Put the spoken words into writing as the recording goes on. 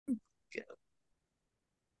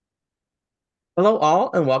Hello,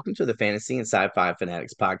 all, and welcome to the Fantasy and Sci-Fi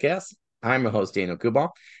Fanatics podcast. I'm your host, Daniel Kubal.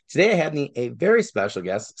 Today, I have me a very special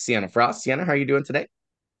guest, Sienna Frost. Sienna, how are you doing today?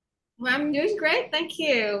 Well, I'm doing great, thank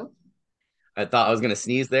you. I thought I was going to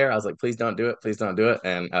sneeze there. I was like, please don't do it. Please don't do it.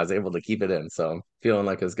 And I was able to keep it in. So I'm feeling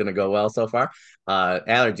like it's going to go well so far.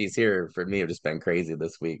 Allergies here for me have just been crazy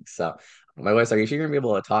this week. So my wife's like, are you sure you're going to be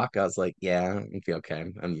able to talk? I was like, yeah, I feel okay.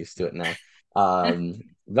 I'm used to it now. Um,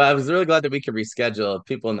 but I was really glad that we could reschedule.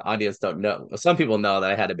 People in the audience don't know. Some people know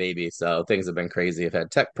that I had a baby. So things have been crazy. I've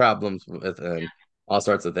had tech problems with all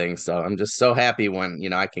sorts of things. So I'm just so happy when,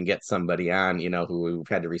 I can get somebody on, who we've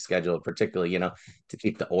had to reschedule, particularly, to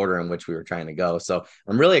keep the order in which we were trying to go. So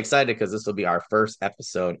I'm really excited because this will be our first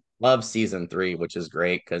episode of season three, which is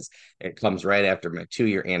great because it comes right after my 2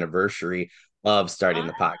 year anniversary of starting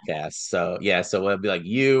the podcast. So yeah, so it'll be like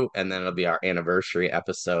you, and then it'll be our anniversary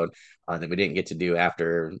episode that we didn't get to do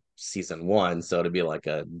after season one. So it'll be like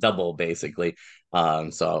a double basically.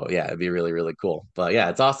 So yeah, it'd be really, really cool. But yeah,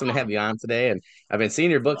 it's awesome to have you on today. And I've been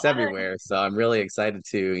seeing your books everywhere. So I'm really excited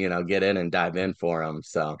to, get in and dive in for them.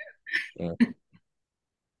 So yeah.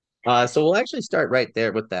 So we'll actually start right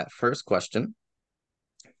there with that first question.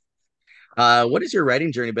 What has your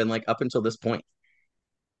writing journey been like up until this point?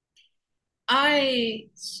 I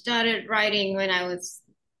started writing when I was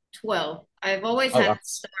 12. I've always Oh had wow.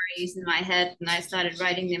 stories in my head, and I started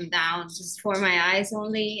writing them down just for my eyes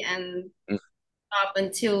only. And Mm. up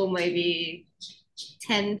until maybe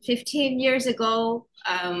 10, 15 years ago,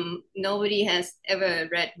 nobody has ever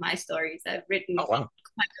read my stories. I've written Oh wow.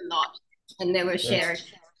 quite a lot and never Yeah. shared.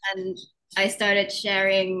 And I started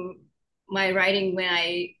sharing my writing when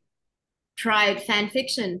I tried fan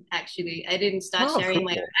fiction. Actually, I didn't start Oh sharing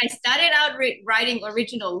my. cool. I started out writing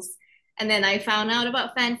originals, and then I found out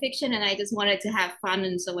about fan fiction, and I just wanted to have fun,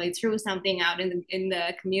 and so I threw something out in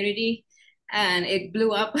the community, and it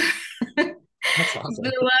blew up. That's awesome.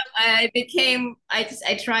 Blew up. I became. I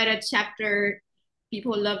tried a chapter.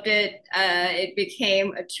 People loved it. It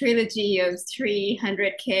became a trilogy of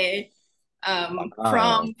 300K from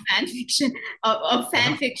Oh fan fiction of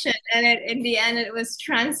fan wow. fiction, and in the end, it was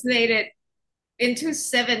translated into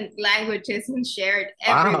 7 languages and shared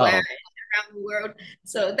everywhere Wow. around the world.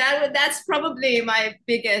 So that's probably my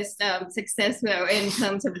biggest success though in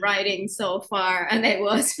terms of writing so far, and it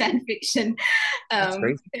was fan fiction. That's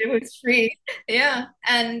crazy. It was free, yeah.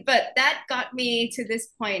 And but that got me to this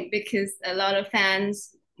point because a lot of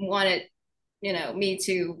fans wanted, me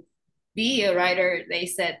to be a writer. They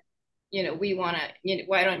said, we want to,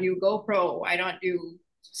 why don't you go pro? Why don't you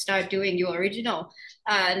start doing your original?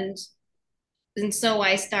 And so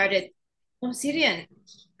I started Obsidian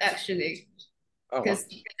actually, Oh wow. because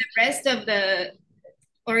the rest of the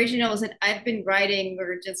originals that I've been writing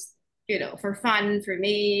were just, for fun for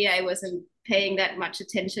me. I wasn't paying that much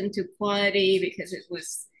attention to quality because it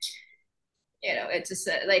was, it's just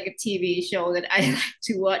like a TV show that I like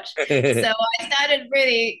to watch. So I started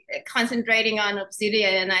really concentrating on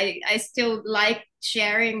Obsidian, and I still like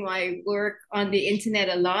sharing my work on the internet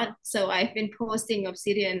a lot. So I've been posting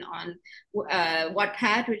Obsidian on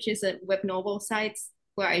Wattpad, which is a web novel site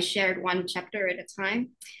where I shared one chapter at a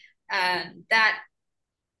time. And that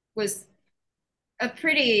was a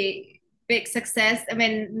pretty big success. I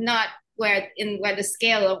mean, not where the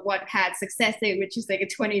scale of what had success is, which is like a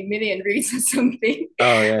 20 million reads or something.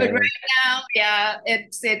 Oh yeah, But yeah. right now, yeah,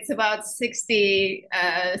 it's about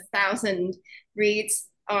 60,000 reads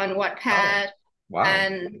on Oh Wattpad, wow.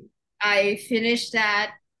 and I finished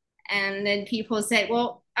that, and then people said,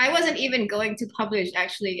 "Well, I wasn't even going to publish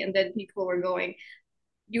actually," and then people were going,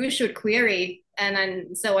 "You should query," and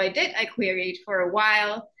then so I did. I queried for a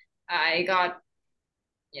while. I got,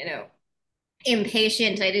 you know,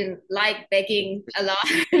 impatient. I didn't like begging a lot.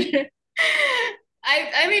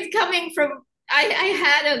 I mean, coming from I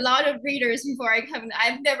had a lot of readers before I come.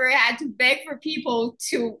 I've never had to beg for people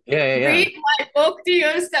to Yeah, yeah, yeah. read my book to you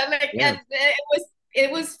and stuff like. Yeah. And it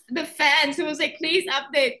was the fans who was like, please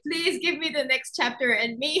update, please give me the next chapter,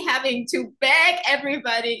 and me having to beg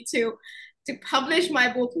everybody to publish my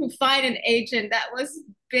book, to find an agent. That was a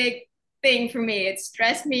big thing for me. It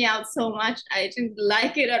stressed me out so much. I didn't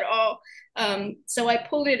like it at all. So I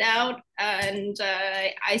pulled it out, and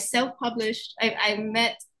I self-published. I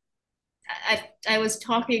met. I was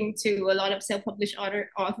talking to a lot of self-published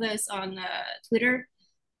authors on Twitter,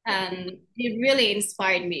 and it really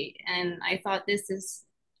inspired me. And I thought this is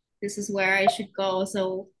where I should go.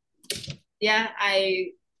 So yeah,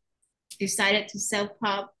 I decided to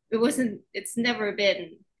self-pub. It's never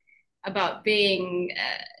been about being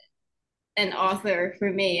an author for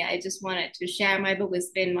me. I just wanted to share my book.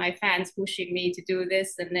 It's been my fans pushing me to do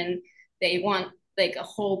this, and then they want like a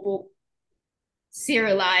whole book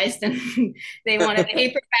serialized and they want a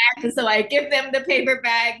paperback. And so I give them the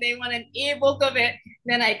paperback. They want an ebook of it.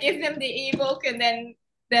 Then I give them the ebook, and then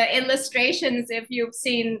the illustrations, if you've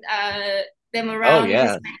seen them Oh around,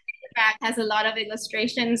 because yeah. my paperback has a lot of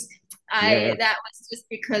illustrations. Yeah, yeah. I That was just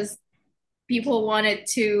because people wanted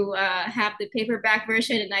to have the paperback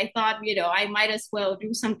version, and I thought, I might as well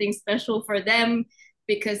do something special for them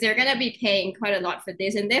because they're gonna be paying quite a lot for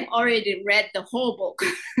this, and they've already read the whole book.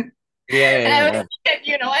 Yeah, And I yeah, was yeah.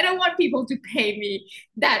 like, I don't want people to pay me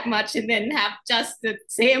that much and then have just the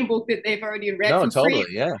same book that they've already read No, for free. totally.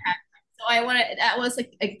 Yeah. So I wanted that was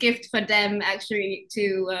a gift for them actually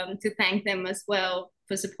to thank them as well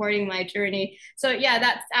for supporting my journey. So yeah,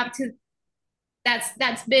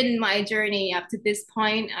 that's been my journey up to this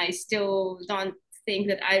point. I still don't think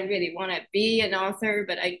that I really want to be an author,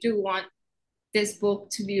 but I do want this book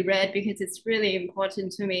to be read because it's really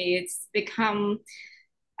important to me. It's become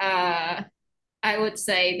uh I would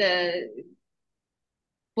say the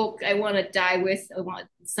book I want to die with. I want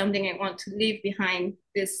something I want to leave behind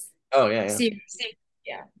this Oh yeah, yeah. series.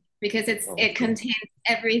 Yeah, because Oh, that's it cool. contains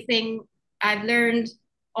everything I've learned,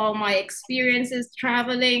 all my experiences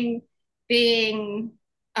traveling, being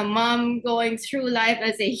a mom, going through life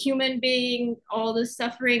as a human being, all the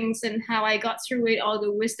sufferings and how I got through it, all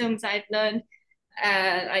the wisdoms I've learned.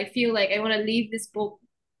 I feel like I want to leave this book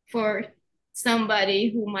for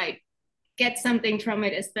somebody who might get something from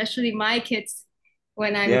it, especially my kids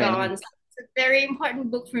when I'm Yeah, yeah. gone. So it's a very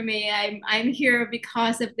important book for me. I'm here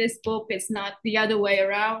because of this book. It's not the other way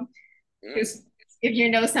around. Mm. Because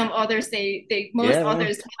if some authors, they most Yeah, yeah.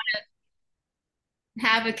 authors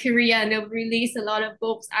have a career and they'll release a lot of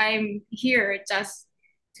books. I'm here just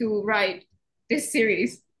to write this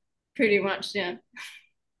series, pretty much. Yeah.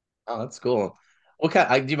 Oh, that's cool. Do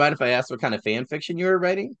you mind if I ask what kind of fan fiction you were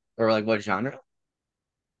writing, or like what genre?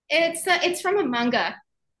 It's from a manga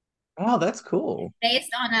Oh, that's cool. based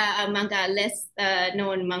on a manga less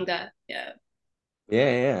known manga. Yeah. Yeah,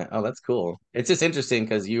 yeah, yeah. Oh, that's cool. It's just interesting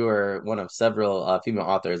because you are one of several female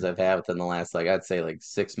authors I've had within the last, like, I'd say like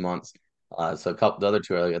 6 months. So a couple, the other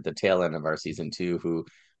two are like at the tail end of our season two, who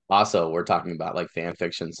also were talking about like fan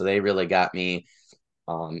fiction. So they really got me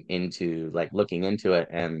into like looking into it,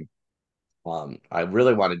 and I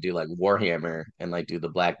really want to do like Warhammer and like do the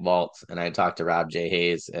Black Vault. And I talked to Rob J.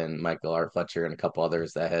 Hayes and Michael R. Fletcher and a couple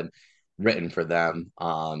others that had written for them.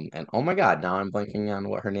 And oh my God, now I'm blanking on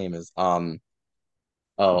what her name is.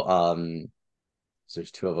 Oh, so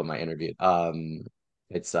there's two of them I interviewed.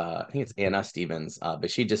 It's I think it's Anna Stevens,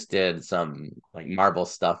 but she just did some like Marvel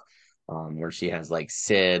stuff, where she has like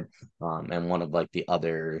Sid, and one of like the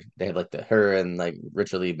other they have like her and like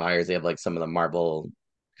Richard Lee Myers. They have like some of the Marvel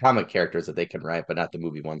comic characters that they can write, but not the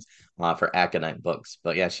movie ones, for Aconite books.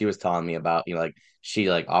 But yeah, she was telling me about, like she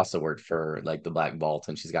like also worked for like the Black Vault,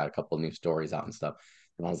 and she's got a couple new stories out and stuff.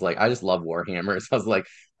 And I was like, I just love Warhammer. So I was like,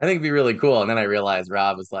 I think it'd be really cool. And then I realized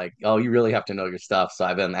Rob was like, "Oh, you really have to know your stuff." So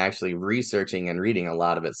I've been actually researching and reading a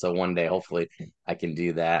lot of it. So one day, hopefully, I can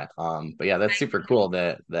do that. But yeah, that's super cool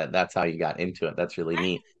that's how you got into it. That's really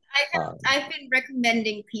neat. I've been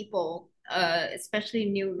recommending people, especially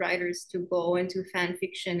new writers, to go into fan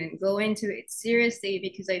fiction and go into it seriously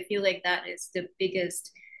because I feel like that is the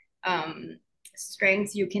biggest um,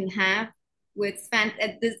 strength you can have with fan.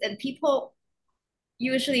 And people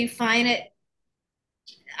usually find it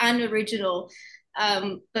unoriginal,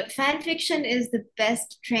 but fan fiction is the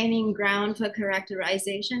best training ground for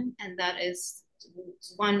characterization, and that is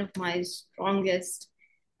one of my strongest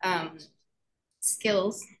um,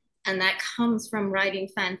 skills, and that comes from writing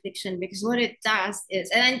fan fiction because what it does is,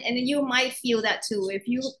 and you might feel that too, if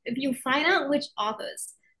you find out which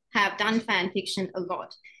authors have done fan fiction a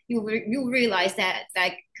lot, you realize that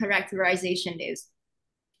characterization is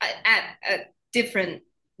at a different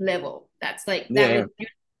level. That's like that Yeah, would be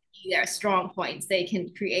their strong points. They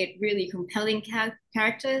can create really compelling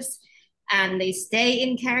characters, and they stay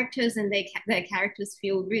in characters, and their characters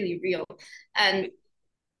feel really real. And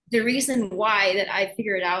the reason why that I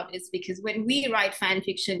figured out is because when we write fan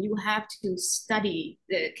fiction, you have to study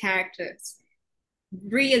the characters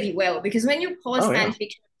really well. Because when you oh post yeah, fan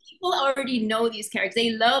fiction, people already know these characters.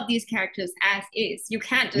 They love these characters as is. You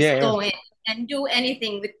can't yeah, just yeah, go in and do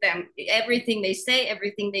anything with them. Everything they say,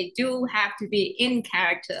 everything they do have to be in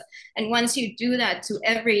character. And once you do that to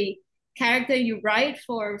every character you write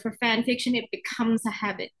for fan fiction, it becomes a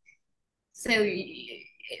habit. So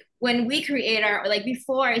when we create our, like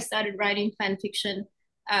before I started writing fan fiction,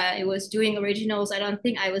 it was doing originals. I don't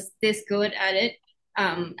think I was this good at it,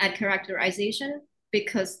 at characterization,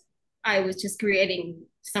 because I was just creating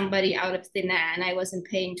somebody out of thin air, and I wasn't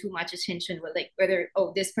paying too much attention with like whether,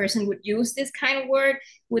 oh, this person would use this kind of word,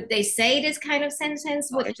 would they say this kind of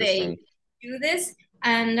sentence, Oh, would they interesting. do this?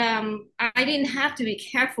 And I didn't have to be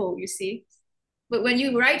careful, you see. But when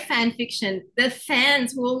you write fan fiction, the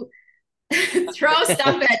fans will throw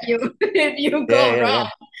stuff at you if you Yeah, go yeah, yeah. wrong.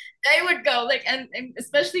 They would go like, and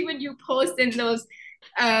especially when you post in those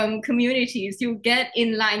communities, you get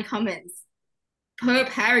inline comments per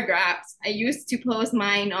paragraph. I used to post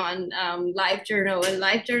mine on LiveJournal, and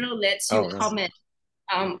LiveJournal lets you Oh, yeah. comment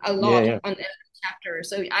a Yeah, lot yeah. on every chapter.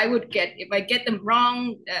 So I would get, if I get them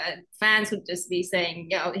wrong, fans would just be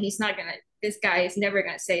saying, he's not gonna, this guy is never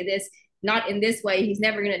gonna say this, not in this way, he's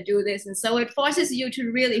never gonna do this. And so it forces you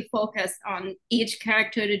to really focus on each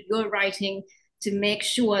character that you're writing to make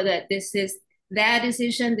sure that this is their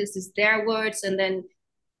decision, this is their words, and then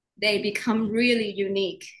they become really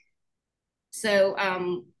unique. So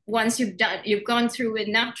once you've gone through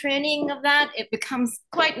enough training of that, it becomes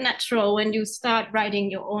quite natural when you start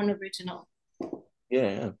writing your own original. Yeah,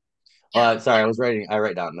 yeah. Yeah. Sorry, I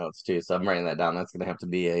write down notes too, so I'm writing that down. That's gonna have to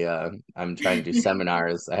be I'm trying to do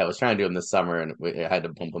seminars. I was trying to do them this summer and I had to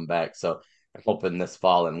bump them back. So I'm hoping this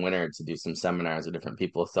fall and winter to do some seminars with different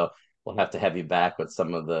people. So we'll have you back with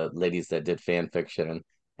some of the ladies that did fan fiction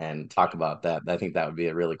and talk about that. I think that would be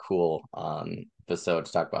a really cool episode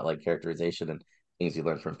to talk about like characterization and things you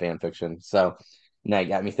learn from fan fiction. So now you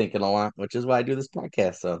got me thinking a lot, which is why I do this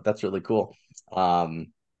podcast. So that's really cool. I've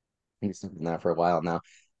been doing that for a while now.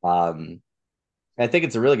 Um, I think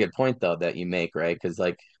it's a really good point though that you make, right? Because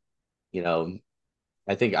like, you know,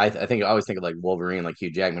 I think I always think of like Wolverine, like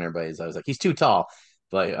Hugh Jackman. Everybody's always like he's too tall,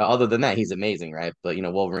 but other than that, he's amazing, right? But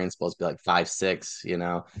Wolverine's supposed to be like 5'6",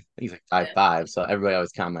 he's like 5'5", so everybody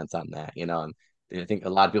always comments on that, and I think a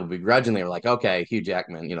lot of people begrudgingly are like, okay, Hugh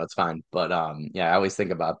Jackman, it's fine, but yeah, I always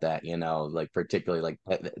think about that, like particularly like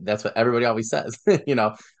that's what everybody always says,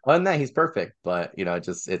 other than that, he's perfect, but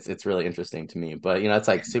it's really interesting to me, but it's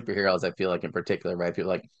like superheroes. I feel like in particular, right? People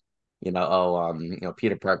like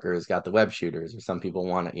Peter Parker's got the web shooters, or some people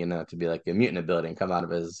want it, to be like a mutant ability and come out of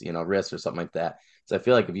his, wrist or something like that. So I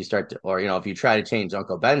feel like if you start to, or, if you try to change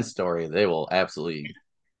Uncle Ben's story, they will absolutely,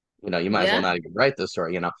 you might as well Yeah. not even write the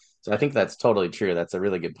story. So I think that's totally true. That's a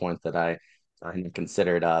really good point that I hadn't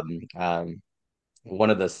considered. One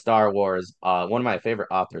of the Star Wars, one of my favorite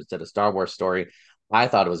authors did a Star Wars story. I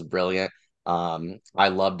thought it was brilliant. I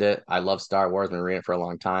loved it. I love Star Wars. Been reading it for a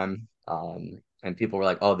long time. And people were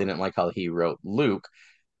like, "Oh, they didn't like how he wrote Luke,"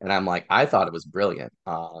 and I'm like, I thought it was brilliant.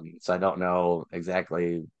 So I don't know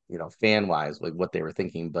exactly, fan wise, like what they were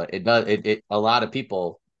thinking, but it does. It a lot of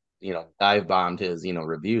people, dive bombed his,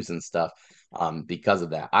 reviews and stuff because of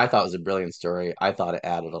that. I thought it was a brilliant story. I thought it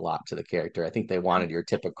added a lot to the character. I think they wanted your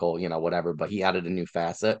typical, whatever, but he added a new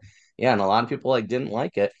facet. Yeah, and a lot of people like didn't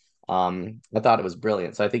like it. I thought it was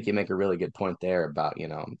brilliant. So I think you make a really good point there about,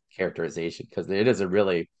 characterization, because it is a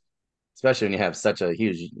really, especially when you have such a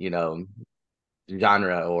huge,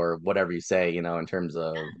 genre or whatever you say, in terms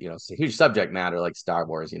of, it's a huge subject matter like Star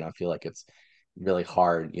Wars, I feel like it's really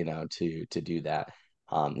hard, to do that.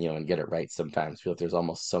 And get it right sometimes. I feel like there's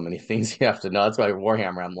almost so many things you have to know. That's why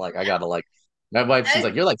Warhammer, I'm like, I gotta like my wife, she's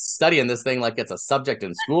like, you're like studying this thing like it's a subject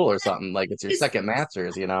in school or something, like it's your It second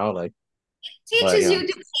master's, like, but teaches you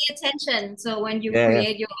to pay attention. So when you yeah, yeah,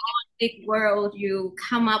 create your own big world, you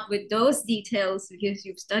come up with those details because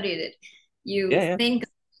you've studied it. You yeah, yeah. think of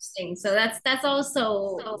those things. So that's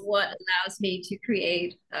also what allows me to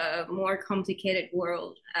create a more complicated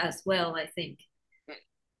world as well, I think.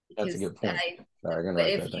 That's a Because good point. Sorry, I'm gonna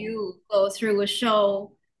write if that down. you go through a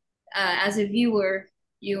show as a viewer,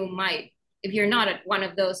 you might, if you're not one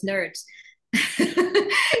of those nerds,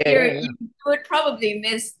 Yeah, yeah, you yeah. would probably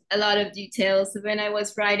miss a lot of details. When I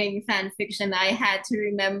was writing fan fiction, I had to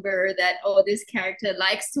remember that, oh, this character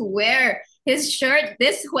likes to wear his shirt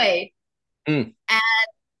this way, Mm, and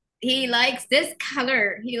he likes this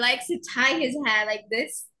color. He likes to tie his hair like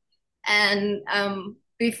this, and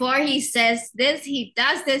before he says this, he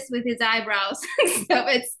does this with his eyebrows. So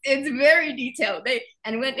it's very detailed.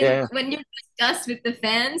 yeah, When you discuss with the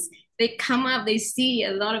fans, they come up, they see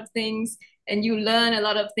a lot of things, and you learn a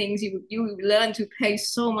lot of things. You learn to pay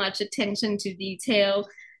so much attention to detail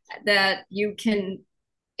that you can.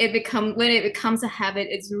 When it becomes a habit,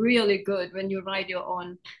 it's really good when you write your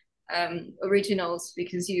own originals,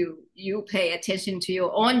 because you pay attention to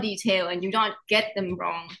your own detail and you don't get them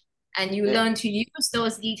wrong, and you yeah, learn to use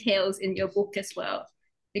those details in your book as well.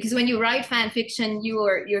 Because when you write fan fiction,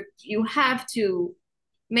 you have to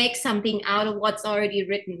make something out of what's already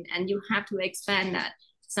written, and you have to expand that.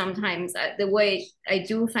 Sometimes the way I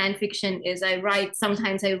do fan fiction is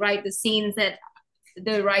sometimes I write the scenes that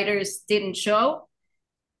the writers didn't show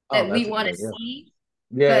Oh, that we that's a want good to idea. see,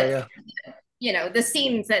 Yeah, yeah, but yeah. the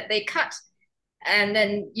scenes that they cut, and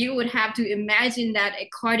then you would have to imagine that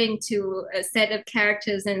according to a set of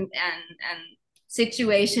characters and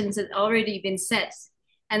situations that already been set,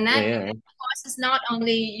 and Yeah, that yeah, yeah. causes not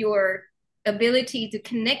only your ability to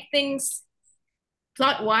connect things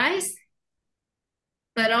plot wise,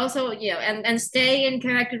 but also and stay in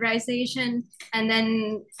characterization, and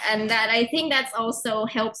that I think that's also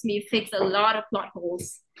helps me fix a lot of plot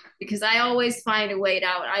holes, because I always find a way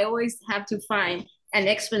out. I always have to find an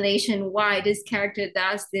explanation why this character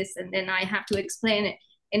does this, and then I have to explain it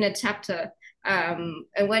in a chapter. And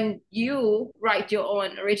when you write your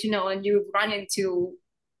own original and you run into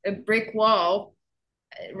a brick wall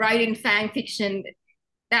writing fan fiction,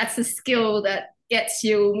 that's a skill that gets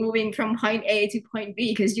you moving from point A to point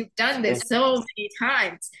B, because you've done Yeah, this so many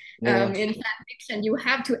times. yeah. In fan fiction, you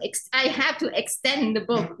have to I have to extend the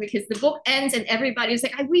book, because the book ends and everybody's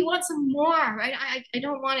like, we want some more, right? I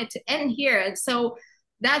don't want it to end here. And so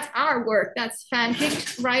that's our work. That's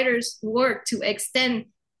fanfic writers' work, to extend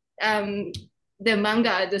um, the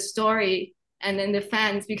manga, the story, and then the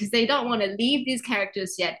fans, because they don't want to leave these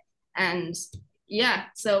characters yet. And yeah,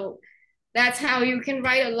 so that's how you can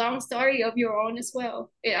write a long story of your own as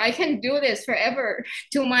well. I can do this forever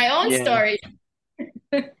to my own Yeah. story.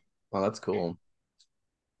 Oh, that's cool.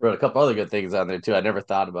 Wrote a couple other good things on there too. I never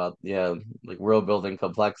thought about, yeah, like world building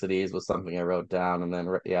complexities was something I wrote down, and then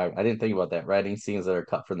yeah, I didn't think about that. Writing scenes that are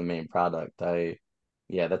cut from the main product.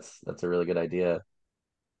 Yeah, that's a really good idea.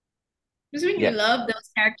 Because when you Yeah, love those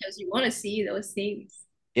characters, you want to see those things.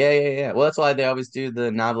 yeah, yeah, yeah. Well, that's why they always do the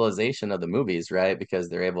novelization of the movies, right? Because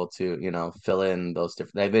they're able to, fill in those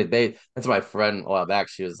different. That's my friend a while back.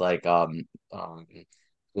 She was like,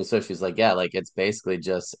 so she's like, yeah, like it's basically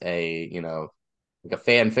just like a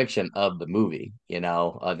fan fiction of the movie, and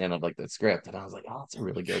then of like the script. And I was like, oh, that's a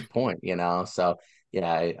really good point. So yeah,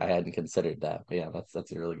 I hadn't considered that, but yeah,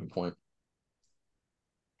 that's a really good point.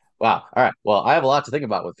 Wow. All right. Well, I have a lot to think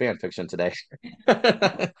about with fan fiction today.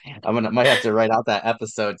 Might have to write out that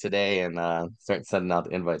episode today and start sending out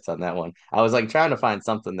the invites on that one. I was like trying to find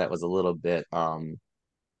something that was a little bit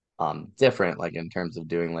different, like in terms of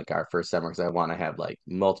doing like our first summer, because I want to have like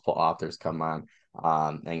multiple authors come on,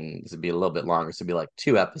 and to be a little bit longer, so it'd be like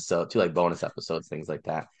two like bonus episodes, things like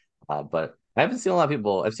that. But I haven't seen a lot of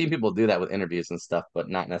people. I've seen people do that with interviews and stuff, but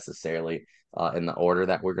not necessarily in the order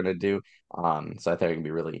that we're gonna do. So I think it can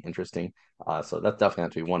be really interesting. So that's definitely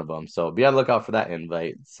have to be one of them. So be on the lookout for that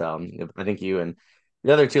invite. So I think you and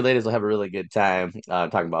the other two ladies will have a really good time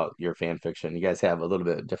talking about your fan fiction. You guys have a little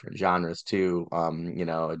bit different genres too,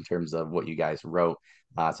 in terms of what you guys wrote.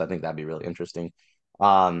 So I think that'd be really interesting.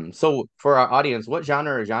 So for our audience, what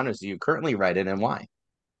genre or genres do you currently write in and why?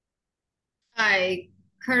 I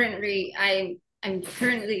I'm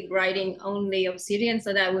currently writing only Obsidian,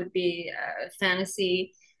 so that would be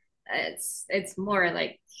fantasy. It's more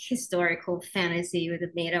like historical fantasy with a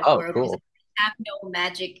made up Oh, world, because cool. I have no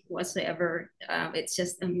magic whatsoever. It's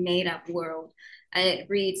just a made up world, and it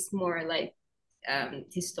reads more like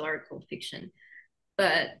historical fiction.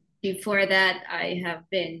 But before that, I have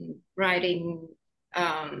been writing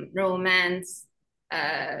romance,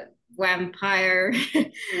 uh, vampire, Oh,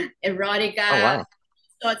 erotica, wow.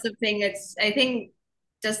 sorts of things. It's I think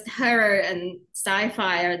just horror and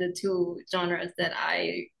sci-fi are the two genres that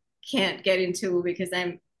I can't get into, because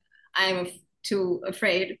I'm too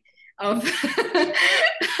afraid of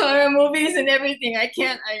horror movies and everything. I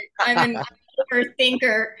can't. I'm an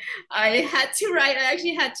overthinker. I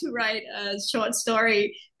actually had to write a short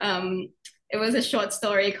story. It was a short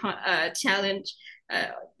story challenge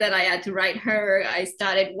uh, that I had to write her. I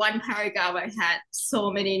started one paragraph. I had so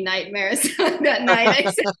many nightmares that night. I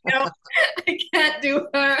said, no, I can't do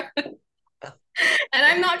her. And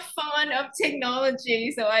I'm not fond of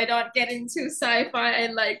technology, so I don't get into sci-fi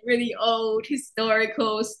and like really old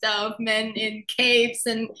historical stuff, men in capes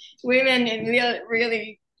and women in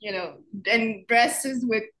really, and dresses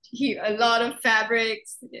with a lot of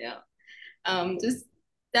fabrics, just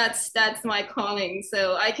that's my calling.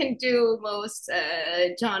 So I can do most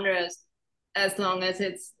genres as long as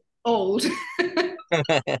it's old. The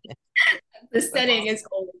That's setting awesome. is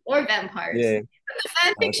old, or vampires. Yeah. The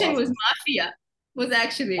fan Oh, that's fiction was awesome. mafia, was Oh,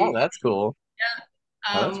 actually that's cool.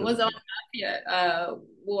 Oh, that's really was all cool. mafia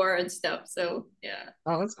war and stuff. So yeah,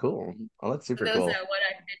 Oh, that's cool. Oh, that's so super those cool. are what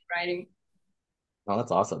I've been writing. Oh,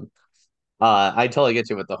 that's awesome. I totally get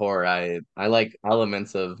you with the horror. I like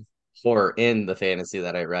elements of horror in the fantasy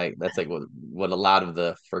that I write. That's like what a lot of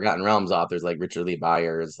the Forgotten Realms authors like Richard Lee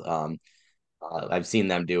Byers, I've seen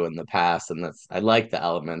them do in the past, and that's I like the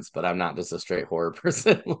elements, but I'm not just a straight horror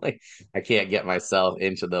person. Like I can't get myself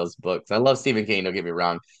into those books. I love Stephen King, don't get me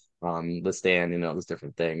wrong. The Stand, those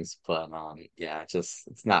different things, but yeah, it's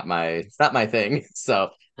not my thing. So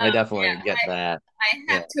I definitely Yeah, get that. I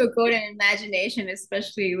Yeah. have to go to imagination,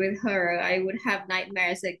 especially with her. I would have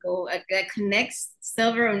nightmares that go that connects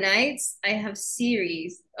several nights. I have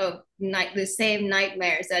series of the same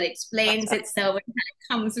nightmares that explains itself and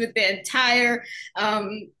kind of comes with the entire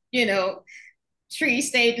um, you know, three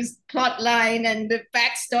stages plot line and the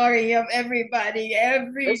backstory of everybody,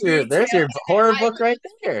 every detail. There's your horror I book right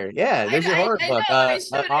there. Yeah, there's your horror I book. know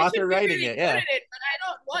An I should author be writing really it. good Yeah. at it, but I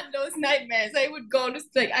don't want those nightmares. I would go to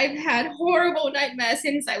like I've had horrible nightmares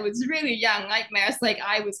since I was really young. Nightmares like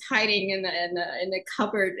I was hiding in a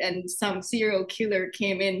cupboard and some serial killer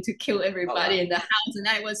came in to kill Oh everybody wow. in the house, and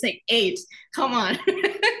I was like 8. Come on.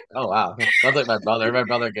 Oh wow. Sounds like my brother. My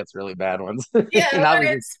brother gets really bad ones. Yeah, Now but we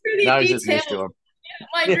just it's really now he's just used to detailed. them.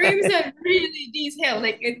 My Yeah. dreams are really detailed.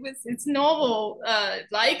 Like it's normal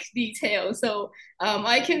like detail. So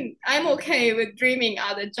I'm okay with dreaming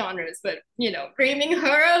other genres, but dreaming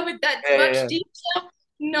horror with that Yeah, yeah, much yeah. detail,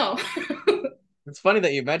 no. It's funny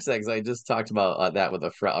that you mentioned that because I just talked about that with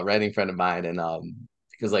a writing friend of mine, and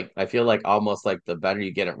because like I feel like almost like the better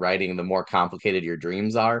you get at writing, the more complicated your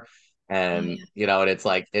dreams are, Oh and yeah. and it's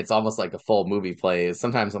like it's almost like a full movie play.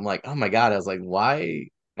 Sometimes I'm like, oh my God, I was like, why?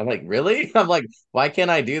 I'm like, really? I'm like, why can't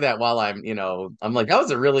I do that while I'm like, that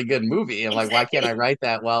was a really good movie. I'm like, why can't I Exactly. write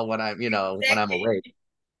that well when when I'm Exactly. awake?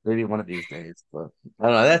 Maybe one of these days, but I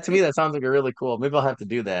don't know. That to me, that sounds like a really cool. Maybe I'll have to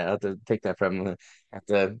do that. I'll have to take that have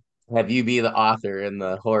to have you be the author in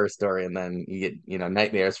the horror story, and then you get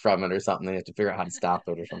nightmares from it or something. You have to figure out how to stop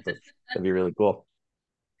it or something. That'd be really cool.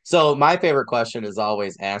 So my favorite question is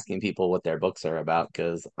always asking people what their books are about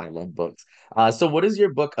because I love books. So what is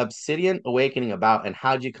your book Obsidian Awakening about, and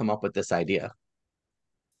how'd you come up with this idea?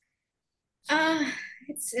 Uh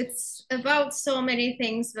it's about so many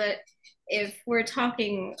things, but if we're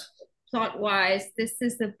talking plot wise, this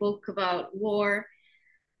is a book about war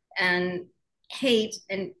and hate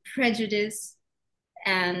and prejudice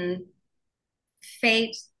and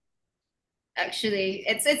fate. Actually,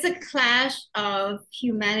 it's a clash of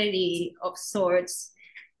humanity of sorts,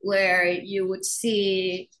 where you would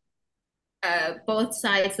see both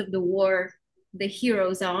sides of the war. The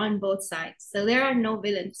heroes are on both sides, so there are no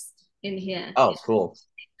villains in here. Oh, cool.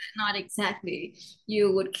 Not exactly.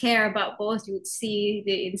 You would care about both. You would see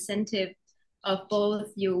the incentive of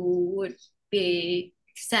both. You would be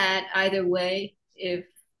sad either way if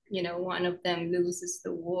one of them loses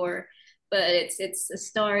the war. But it's a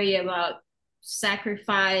story about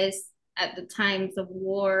sacrifice at the times of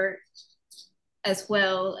war as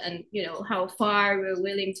well, and how far we're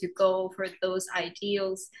willing to go for those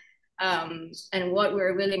ideals, and what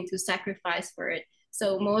we're willing to sacrifice for it.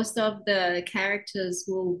 So most of the characters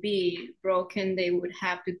will be broken. They would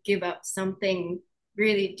have to give up something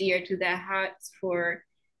really dear to their hearts for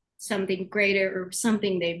something greater or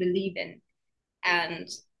something they believe in. And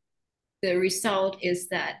the result is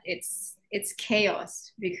that it's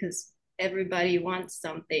chaos because everybody wants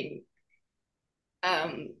something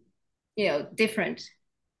um, different.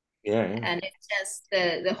 Yeah, yeah. And it's just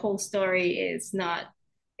the whole story is not,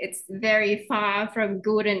 it's very far from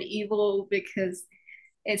good and evil because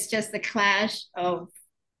it's just the clash of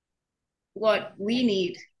what we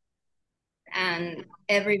need and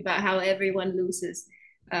everybody how everyone loses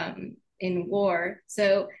in war.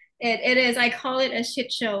 So it is, I call it a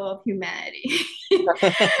shit show of humanity.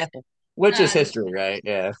 Which is um, history, right?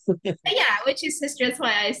 Yeah. yeah, which is history. That's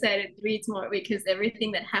why I said it reads more, because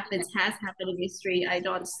everything that happens has happened in history. I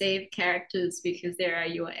don't save characters because they are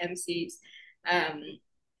your MCs. Um,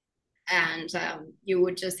 and you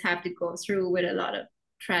would just have to go through with a lot of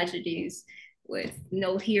tragedies with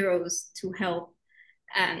no heroes to help.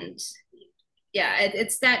 And yeah,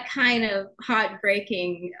 it's that kind of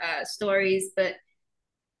heartbreaking stories, but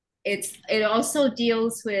it also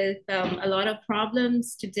deals with a lot of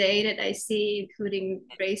problems today that I see, including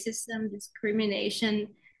racism, discrimination,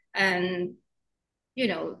 and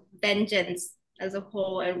vengeance as a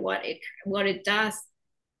whole, and what it does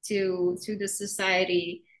to the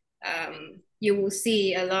society. You will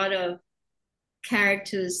see a lot of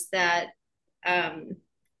characters that um,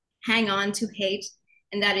 hang on to hate,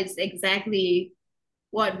 and that is exactly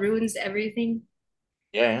what ruins everything.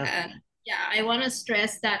 Yeah, yeah. And yeah, I want to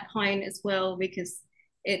stress that point as well, because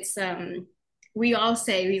it's we all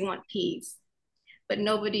say we want peace, but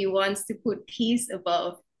nobody wants to put peace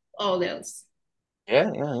above all else,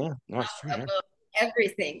 Yeah, yeah, yeah. No, it's true. Yeah. above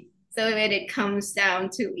everything. So when it comes down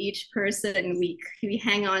to each person, we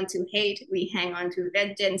hang on to hate, we hang on to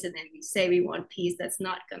vengeance, and then we say we want peace. That's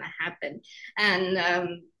not gonna happen. And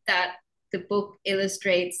that the book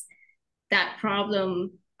illustrates that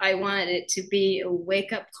problem. I wanted it to be a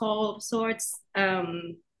wake up call of sorts.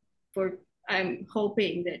 For I'm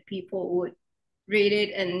hoping that people would read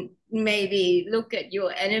it and maybe look at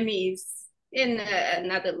your enemies in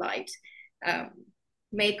another light. Um,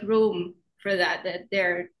 make room for that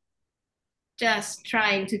they're just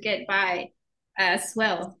trying to get by as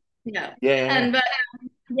well. Yeah. Yeah. And but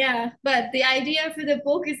yeah, but the idea for the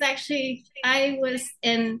book is actually I was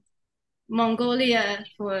in Mongolia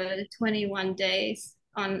for 21 days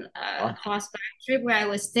on a Oh, horseback trip where I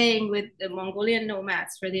was staying with the Mongolian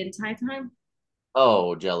nomads for the entire time.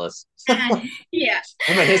 oh, jealous. And yeah,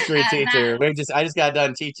 I'm a history and teacher. I just got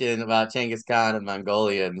done teaching about Genghis Khan and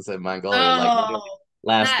Mongolians in Mongolia like oh,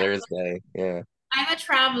 last that Thursday. Yeah. I'm a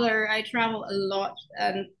traveler. I travel a lot,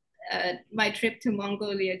 and my trip to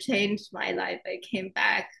Mongolia changed my life. I came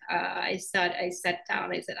back. I sat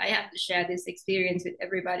down. I said I have to share this experience with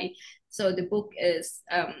everybody. So the book is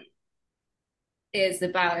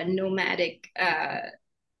about a nomadic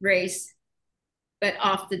race, but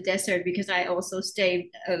off the desert because I also stayed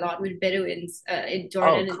a lot with Bedouins in Oh,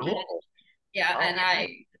 Jordan and Egypt. cool. Yeah, and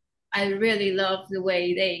Okay. I really love the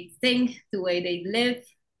way they think, the way they live,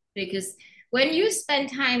 because when you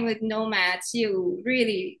spend time with nomads, you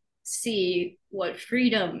really see what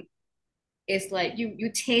freedom is like.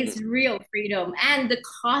 You taste real freedom and the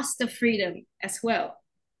cost of freedom as well.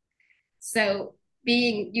 So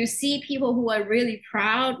being you see people who are really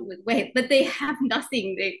proud with weight, but they have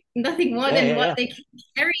nothing. They nothing more Yeah, than yeah, what yeah. they can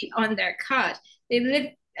carry on their cart. They live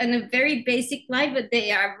in a very basic life, but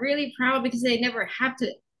they are really proud because they never have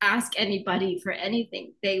to ask anybody for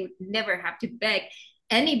anything. They would never have to beg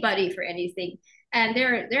anybody for anything. And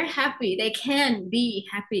they're happy. They can be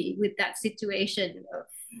happy with that situation of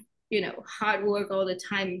hard work all the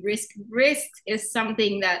time. Risk is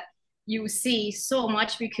something that you see so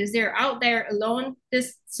much because they're out there alone,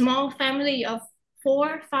 this small family of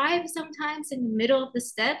 4 5 sometimes in the middle of the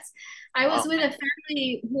steppes. I was Wow. with a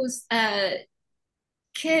family whose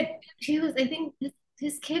kid, he was I think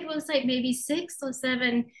his kid was like maybe 6 or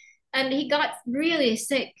 7, and he got really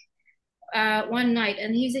sick one night,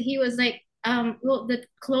 and he was like, well, the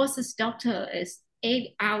closest doctor is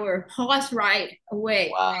 8 hour horse ride away.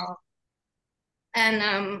 Wow.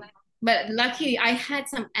 And but luckily I had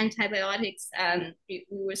some antibiotics, and we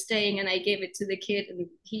were staying, and I gave it to the kid, and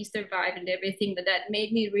he survived and everything. But that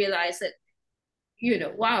made me realize that,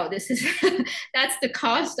 wow, this is that's the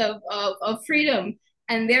cost of freedom.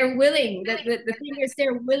 And they're willing, that the thing is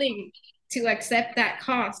they're willing to accept that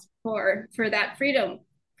cost for that freedom,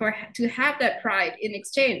 for to have that pride in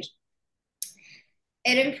exchange.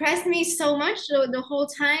 It impressed me so much the whole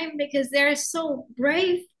time because they're so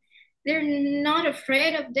brave. They're not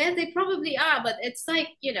afraid of death. They probably are, but it's like,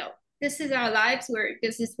 this is our lives, where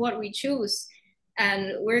this is what we choose.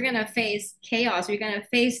 And we're gonna face chaos, we're gonna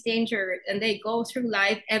face danger, and they go through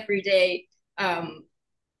life every day,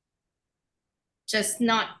 just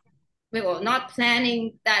not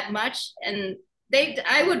planning that much. And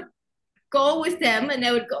I would go with them, and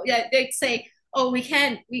they would go, yeah, they'd say, oh, we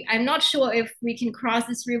can't, I'm not sure if we can cross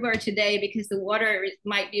this river today because the water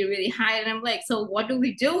might be really high. And I'm like, so what do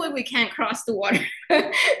we do when we can't cross the water,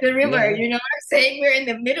 the river? Yeah. You know what I'm saying? We're in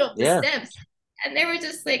the middle of the Yeah. steps. And they were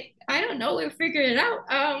just like, I don't know, we'll figure it out.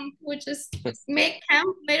 We'll just make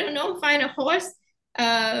camp, I don't know, find a horse,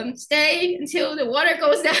 stay until the water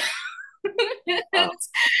goes down. Wow.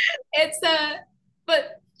 it's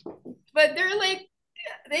but they're like,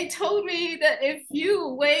 they told me that if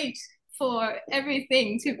you wait for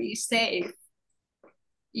everything to be safe,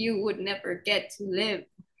 you would never get to live.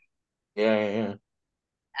 Yeah, yeah, yeah.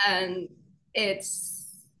 And it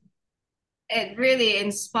really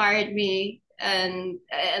inspired me, and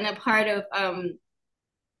a part of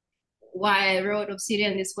why I wrote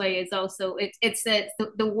Obsidian this way is also it's that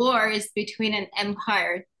the war is between an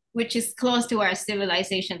empire which is close to our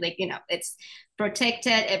civilization, like, it's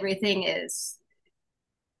protected, everything is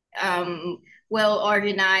um, well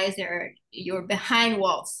organized, or you're behind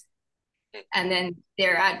walls, and then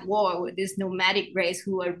they're at war with this nomadic race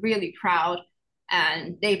who are really proud,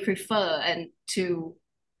 and they prefer and to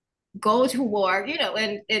go to war,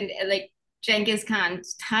 and like Genghis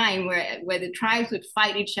Khan's time, where the tribes would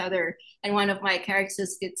fight each other, and one of my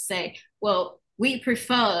characters could say, well, we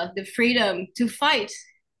prefer the freedom to fight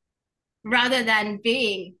rather than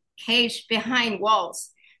being caged behind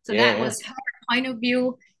walls. So Yeah, that yeah. was her point of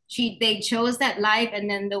view. They chose that life, and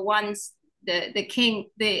then the king,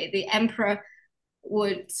 the emperor,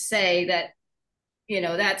 would say that,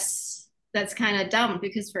 that's kind of dumb,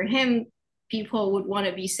 because for him, people would want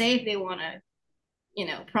to be safe. They want to,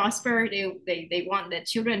 prosper. They want their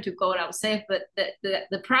children to go out safe, but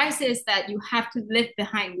the price is that you have to live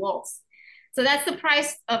behind walls. So that's the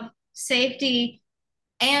price of safety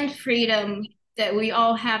and freedom that we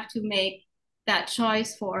all have to make that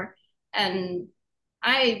choice for. And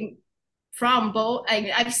I from both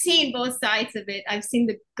I've seen both sides of it. I've seen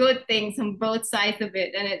the good things on both sides of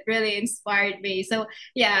it, and it really inspired me. So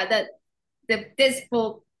yeah, this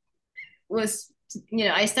book was,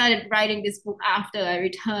 I started writing this book after I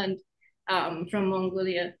returned from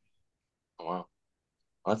Mongolia. Oh, wow.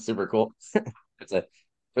 That's super cool. It's a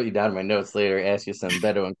put you down in my notes later, ask you some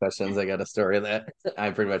Bedouin questions. I got a story that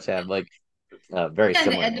I pretty much have like very And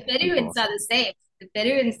similar the people. Bedouins are the same. The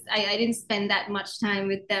Bedouins, I didn't spend that much time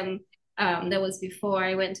with them. That was before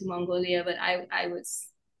I went to Mongolia, but I was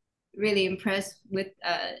really impressed with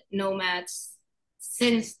nomads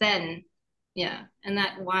since then. Yeah, and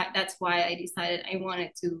that's why I decided I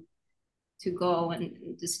wanted to go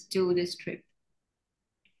and just do this trip.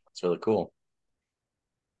 It's really cool.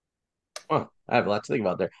 Huh, I have a lot to think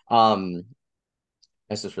about there.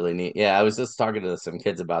 That's just really neat. Yeah, I was just talking to some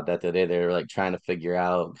kids about that today. They were like trying to figure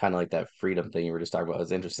out kind of like that freedom thing you were just talking about. It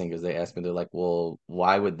was interesting because they asked me, they're like, well,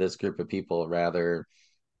 why would this group of people rather,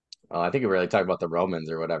 I think we were like talking about the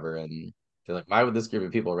Romans or whatever, and they're like, why would this group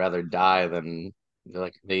of people rather die than they're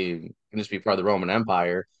like they can just be part of the Roman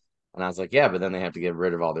Empire? And I was like, yeah, but then they have to get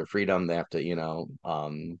rid of all their freedom. They have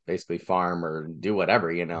to, basically farm or do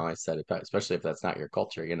whatever, I said, especially if that's not your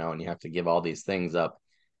culture, and you have to give all these things up,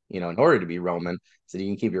 in order to be Roman, so you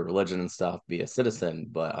can keep your religion and stuff, be a citizen.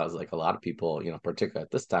 But I was like, a lot of people, particularly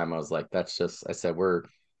at this time, I was like, that's just, I said, we're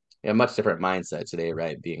a much different mindset today,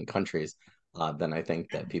 right? Being countries than I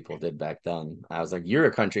think that people did back then. I was like, you're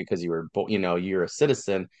a country because you were, you're a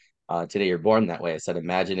citizen. Today you're born that way. I said,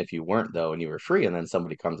 imagine if you weren't though, and you were free, and then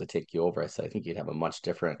somebody comes to take you over. I said, I think you'd have a much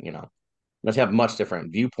different, must have a much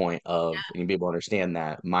different viewpoint of, and you'd be able to understand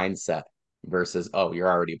that mindset versus, oh, you're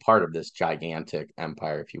already part of this gigantic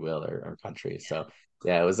empire, if you will, or country. So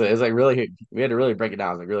yeah, it was like really, we had to really break it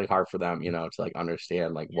down. It was like really hard for them, to like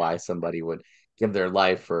understand like why somebody would give their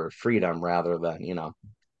life for freedom rather than,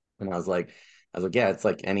 and I was like, yeah, it's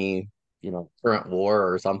like any, current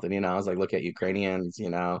war or something, I was like, look at Ukrainians,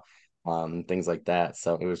 things like that.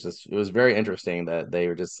 So it was very interesting that they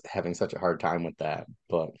were just having such a hard time with that.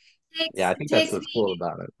 But yeah, I It think that's takes what's cool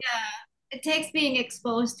about it. Yeah, it takes being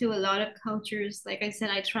exposed to a lot of cultures. Like I said,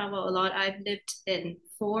 I travel a lot. I've lived in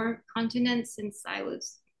 4 continents since I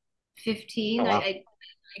was Oh 15. wow. I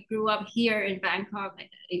grew up here in Bangkok.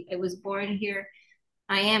 I was born here.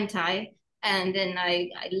 I am Thai. And then I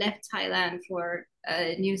left Thailand for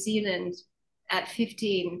New Zealand at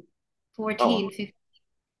 15, Oh wow. 14, 15.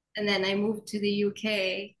 And then I moved to the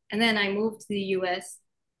UK. And then I moved to the US.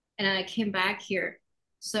 And then I came back here.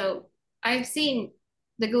 So I've seen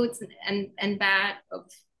the goods and bad of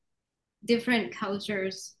different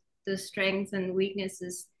cultures, the strengths and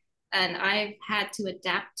weaknesses. And I've had to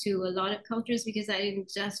adapt to a lot of cultures because I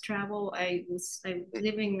didn't just travel. I was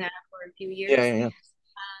living there for a few Yeah, years. yeah, yeah.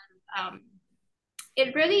 Um,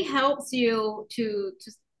 it really helps you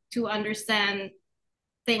to understand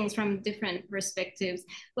things from different perspectives.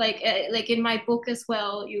 Like in my book as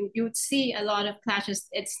well, you would see a lot of clashes.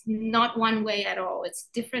 It's not one way at all. It's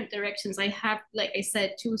different directions. I have, like I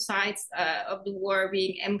said, two sides of the war,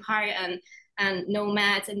 being empire and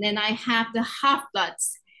nomads, and then I have the half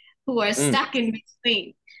bloods who are Mm. stuck in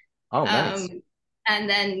between. Oh, Um, nice. and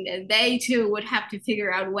then they too would have to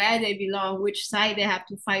figure out where they belong, which side they have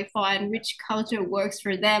to fight for, and which culture works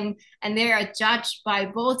for them. And they are judged by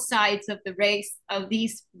both sides of the race of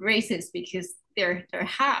these races because they're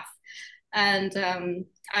half. And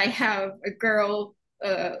I have a girl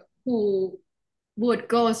who would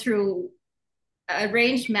go through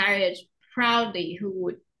arranged marriage proudly, who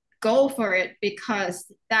would go for it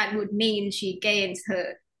because that would mean she gains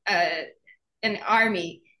her an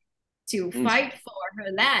army to Mm. fight for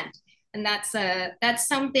her land. And that's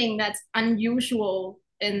something that's unusual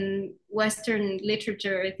in Western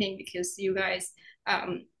literature, I think, because you guys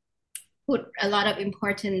put a lot of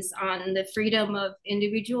importance on the freedom of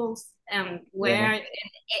individuals. Yeah, yeah.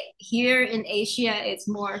 Here in Asia, it's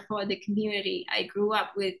more for the community. I grew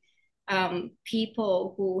up with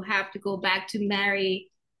people who have to go back to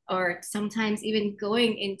marry, or sometimes even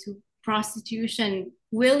going into prostitution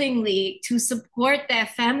willingly to support their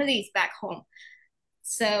families back home.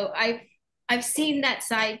 So I've seen that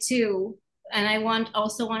side too, and I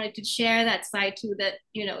also wanted to share that side too. That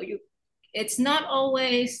it's not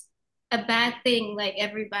always a bad thing like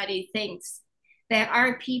everybody thinks. there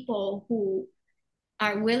are people who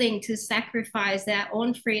are willing to sacrifice their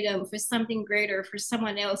own freedom for something greater, for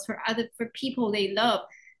someone else, for people they love,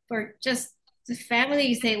 for just the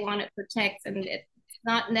families they want to protect. And it's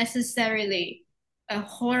not necessarily a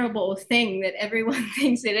horrible thing that everyone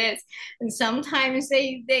thinks it is. And sometimes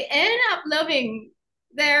they end up loving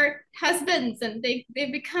their husbands, and they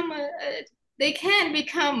become they can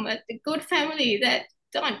become a good family that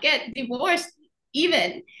don't get divorced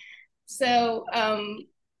even. So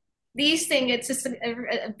these things, it's just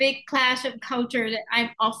a big clash of culture that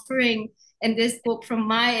I'm offering in this book from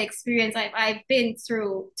my experience. I've been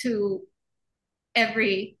through to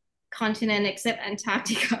every continent except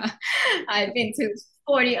Antarctica. I've been to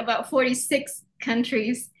about 46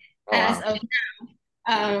 countries Oh as wow. of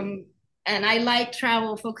and I like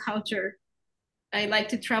travel for culture. I like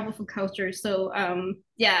to travel for culture. So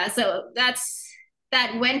yeah, so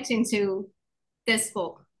that went into this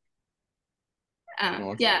book. Oh, that's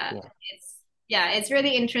really Yeah, cool. it's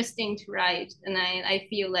really interesting to write, and I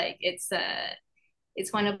feel like it's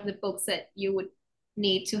one of the books that you would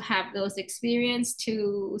need to have those experience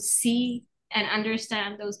to see and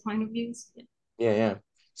understand those point of views. Yeah, yeah.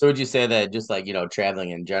 So would you say that just like,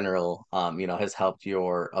 traveling in general, has helped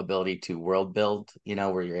your ability to world build,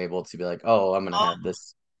 where you're able to be like, oh, I'm gonna All, have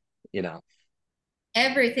this, you know.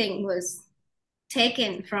 everything was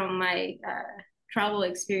taken from my travel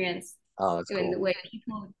experience. Oh, that's In the cool. way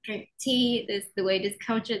people drink tea, the way this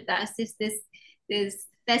culture does this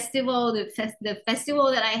festival, the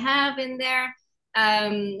festival that I have in there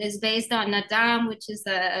is based on Nadam, which is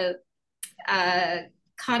a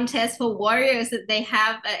contest for warriors that they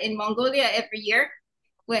have in Mongolia every year,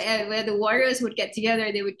 where the warriors would get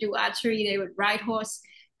together, they would do archery, they would ride horse,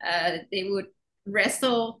 they would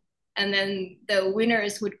wrestle, and then the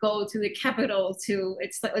winners would go to the capital to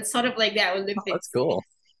it's sort of like the Oh, that's Olympics. cool.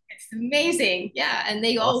 It's amazing, yeah, and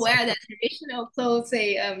they all Awesome. wear their traditional clothes.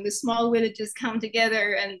 The small villages come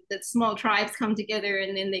together, and the small tribes come together,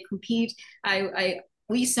 and then they compete. I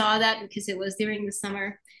we saw that because it was during the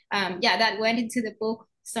summer. Yeah, that went into the book.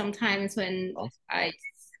 Sometimes when Awesome. I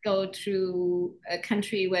go to a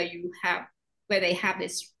country where they have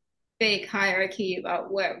this big hierarchy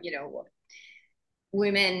about where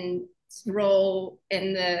women's role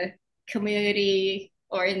in the community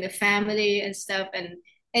or in the family and stuff, and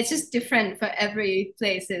it's just different for every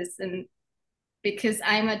places. And because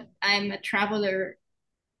I'm a traveler,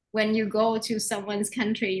 when you go to someone's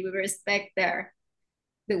country, you respect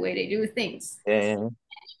the way they do things, Yeah, yeah, yeah.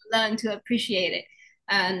 learn to appreciate it.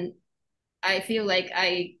 And I feel like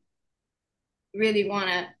I really want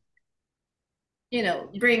to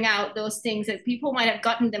bring out those things that people might have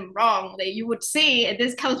gotten them wrong. That you would see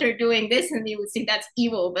this culture doing this, and you would think that's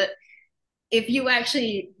evil. But if you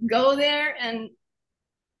actually go there and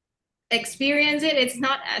experience it, it's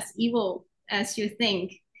not as evil as you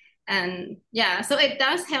think. And yeah, so it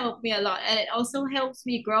does help me a lot. And it also helps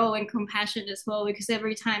me grow in compassion as well, because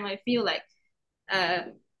every time I feel like uh,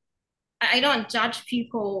 I don't judge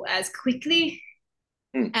people as quickly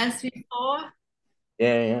Hmm. as before,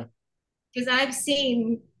 Yeah, because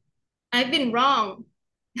I've been wrong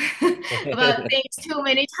yeah, about things too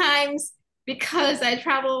many times because I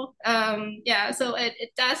travel. Yeah, so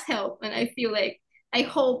it does help, and I feel like I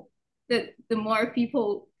hope that the more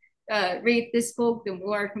people read this book, the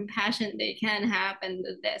more compassion they can have, and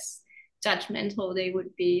the less judgmental they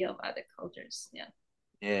would be of other cultures. Yeah,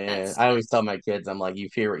 yeah. that's I always tell my kids, I'm like, you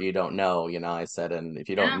fear what you don't know, I said, and if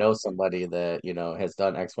you don't yeah, know somebody that, has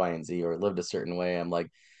done X, Y, and Z or lived a certain way, I'm like,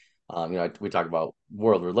 we talk about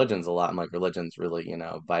world religions a lot. I'm like, religion's really,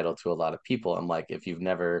 vital to a lot of people. I'm like, if you've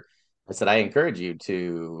never, I said, I encourage you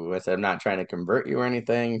to, I said, I'm not trying to convert you or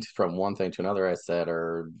anything from one thing to another. I said,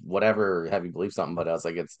 or whatever, have you believe something, but I was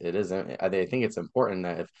like, it isn't, I think it's important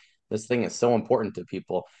that if this thing is so important to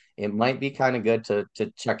people, it might be kind of good to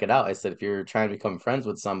check it out. I said, if you're trying to become friends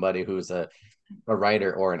with somebody who's a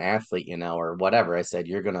writer or an athlete, or whatever, I said,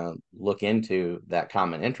 you're going to look into that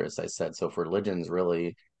common interest. I said, so if religion's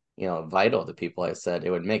really, vital to people, I said,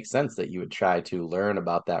 it would make sense that you would try to learn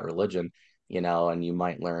about that religion, and you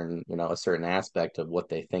might learn, a certain aspect of what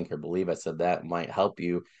they think or believe. I said, that might help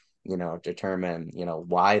you, determine,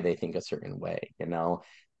 why they think a certain way,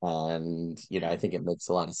 and, I think it makes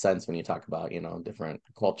a lot of sense when you talk about, different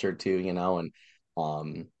culture too, and,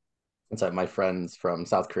 it's like my friends from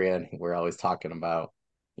South Korea, and we're always talking about,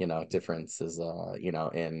 differences,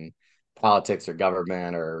 in politics or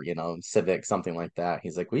government or, civic, something like that.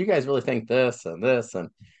 He's like, well, you guys really think this and this. And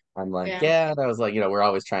I'm like, yeah, yeah. And I was like, we're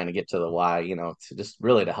always trying to get to the why, to just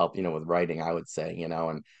really to help, with writing, I would say,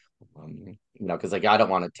 and Because like I don't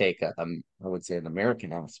want to take I would say an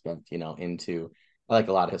American aspect, into I like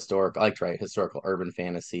a lot of I like to write historical urban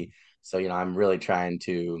fantasy. So, I'm really trying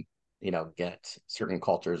to, get certain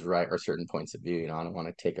cultures right or certain points of view. I don't want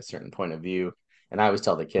to take a certain point of view. And I always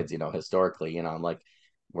tell the kids, historically, I'm like,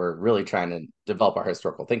 we're really trying to develop our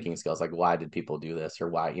historical thinking skills. Like, why did people do this? Or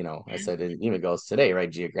why, I Yeah. said, it even goes today, right?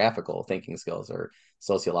 Geographical thinking skills or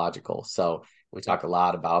sociological. So we talk a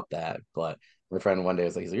lot about that, but my friend one day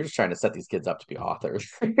was like, "You're just trying to set these kids up to be authors,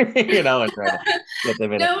 and trying to get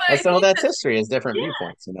them in it." No, I I said, "Well, think that's that's, history, is different yeah,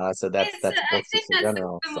 viewpoints." I said, "That's it's that's I books think just in that's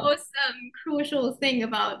general." the So, most crucial thing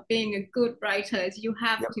about being a good writer is you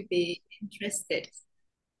have yep, to be interested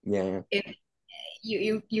yeah, yeah, in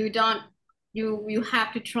you don't you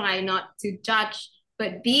have to try not to judge,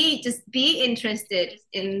 but be interested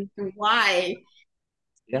in the why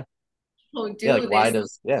yeah, people yeah. Like, do why this.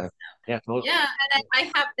 does yeah, yeah, totally. Yeah, and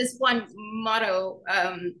I have this one motto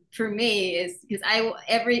for me is because I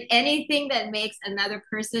every anything that makes another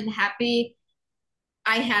person happy,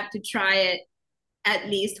 I have to try it at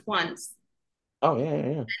least once. Oh yeah, yeah,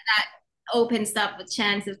 yeah, That opens up a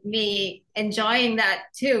chance of me enjoying that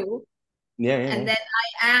too. yeah, yeah, And yeah. then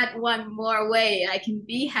I add one more way I can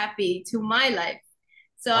be happy to my life.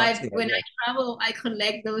 So Oh, that's a I good when I idea. travel, I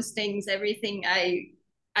collect those things, everything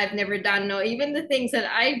I've never done, or even the things that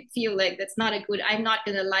I feel like that's not a good, I'm not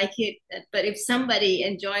gonna like it. But if somebody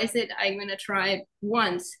enjoys it, I'm gonna try it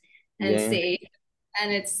once and Yeah, see.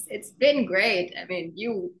 And it's been great. I mean,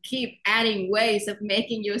 you keep adding ways of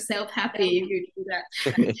making yourself happy if you do that.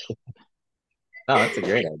 yeah. Oh, that's a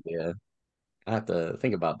great idea. I have to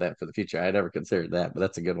think about that for the future. I never considered that, but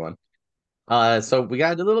that's a good one. So we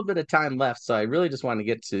got a little bit of time left, so I really just want to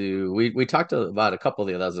get to we talked about a couple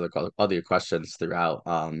of the other questions throughout.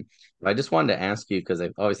 But I just wanted to ask you because I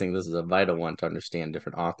always think this is a vital one to understand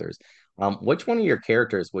different authors. Which one of your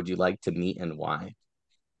characters would you like to meet and why?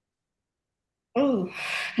 Oh,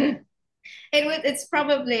 it's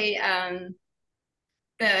probably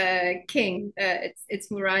the king.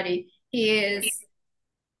 It's Muradi.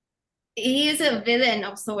 He is a villain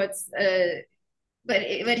of sorts, but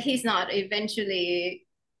he's not. Eventually,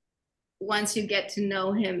 once you get to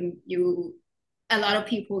know him, you a lot of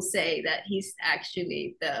people say that he's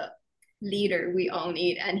actually the leader we all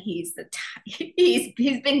need, and he's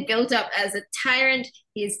been built up as a tyrant.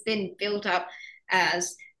 He's been built up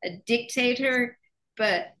as a dictator,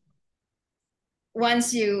 but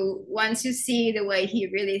once you see the way he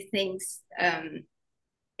really thinks,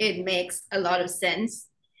 it makes a lot of sense.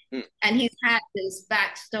 Hmm. And he's had this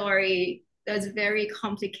backstory that's very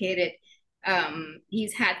complicated.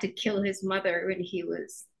 He's had to kill his mother when he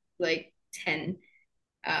was like 10.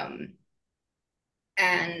 Um,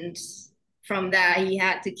 and from that, he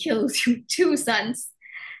had to kill two sons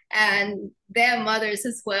and their mothers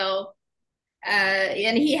as well.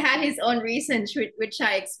 And he had his own reasons, which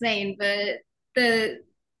I explained, but the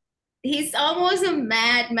he's almost a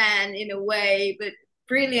madman in a way, but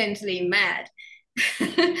brilliantly mad.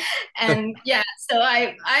 And yeah, so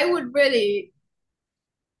I would really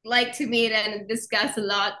like to meet and discuss a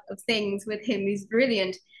lot of things with him. He's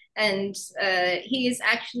brilliant, and he is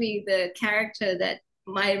actually the character that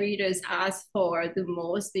my readers ask for the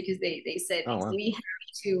most because they said Oh wow. we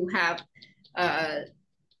have to have uh,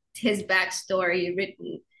 his backstory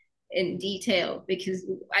written in detail because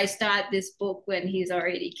I start this book when he's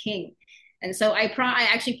already king. And so I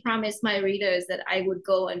actually promised my readers that I would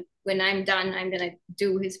go and when I'm done, I'm gonna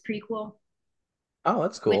do his prequel, Oh,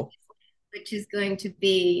 that's which cool. which is going to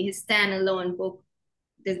be his standalone book,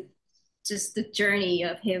 the just the journey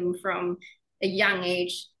of him from a young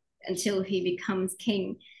age until he becomes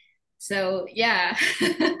king. So yeah,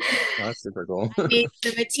 Oh, that's super cool. I need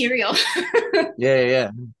the material. Yeah, yeah, yeah.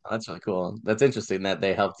 That's really cool. That's interesting that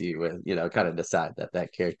they helped you with, kind of decide that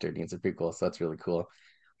that character needs a prequel. So that's really cool.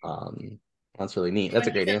 Um, that's really neat. That's But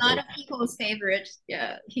a great he's a lot answer. of people's favorite.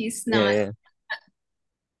 Yeah, he's not. Yeah,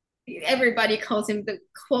 Everybody calls him the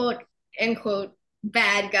quote unquote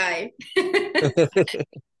bad guy. yeah. I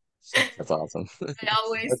That's awesome.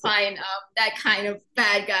 always That's find that kind of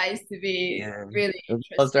bad guys to be yeah. really It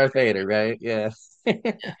was interesting. Darth Vader, right? Yeah.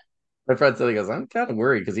 My friend said he goes, I'm kind of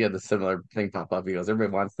worried because he had this similar thing pop up. He goes,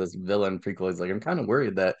 everybody wants this villain prequel. He's like, I'm kind of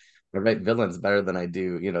worried that I write villains better than I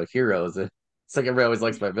do, heroes. It's like everybody always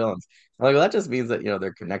likes my villains. I'm like, well, that just means that,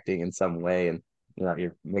 they're connecting in some way and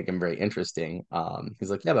you're making them very interesting. He's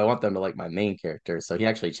like, yeah, but I want them to like my main character. So he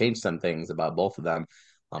actually changed some things about both of them.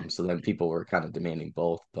 So then people were kind of demanding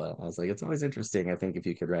both. But I was like, it's always interesting. I think if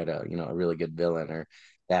you could write a really good villain or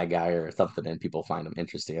bad guy or something and people find them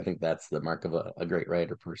interesting. I think that's the mark of a great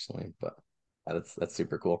writer personally. But that's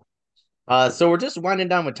super cool. So we're just winding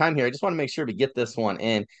down with time here. I just want to make sure to get this one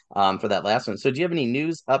in for that last one. So do you have any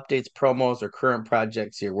news, updates, promos, or current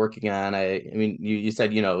projects you're working on? I mean, you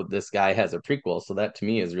said, this guy has a prequel, so that to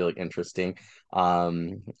me is really interesting. I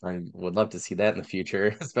would love to see that in the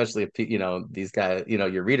future, especially if, these guys,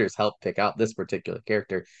 your readers help pick out this particular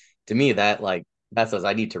character. To me, that says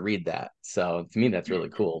I need to read that. So to me, that's really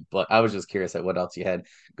cool. But I was just curious at what else you had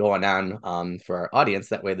going on for our audience.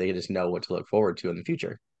 That way they just know what to look forward to in the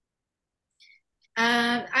future.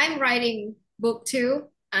 I'm writing book two.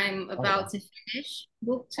 I'm Oh, about to finish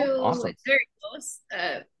book oh, two. awesome. It's very close,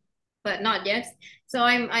 but not yet. So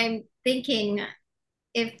I'm thinking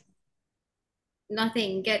if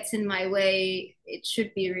nothing gets in my way, it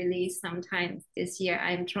should be released sometime this year.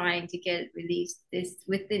 I'm trying to get it released this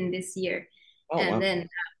within this year, Oh, and wow. then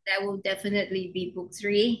that will definitely be book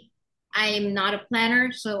three. I am not a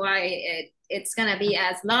planner, so it's gonna be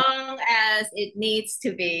as long as it needs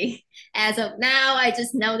to be. As of now, I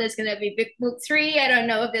just know there's gonna be big book three. I don't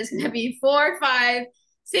know if there's gonna be four, five,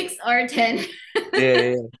 six, or 10. Yeah, yeah,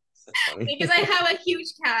 yeah. That's funny. Because I have a huge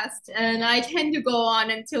cast and I tend to go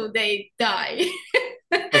on until they die.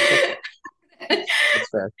 That's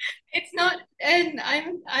fair. It's not, and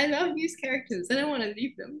I love these characters. I don't want to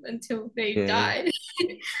leave them until they Yeah, died.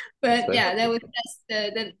 that's But fair. yeah, that's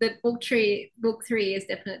the book three is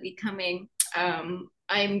definitely coming.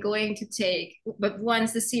 I'm going to take, but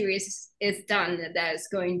once the series is done, that's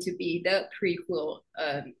going to be the prequel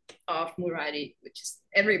of Murari, which is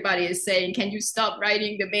everybody is saying, can you stop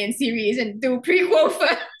writing the main series and do prequel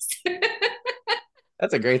first?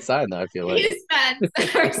 That's a great sign, though, I feel like. His fans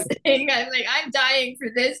are saying, I'm like, I'm dying for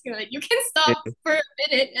this. You're like, you can stop Yeah, for a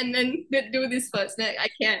minute and then do this first. Like, I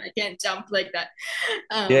can't jump like that.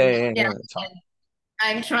 yeah, yeah, Yeah, yeah. That's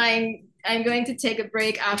fine. I'm going to take a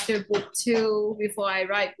break after book two before I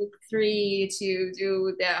write book three to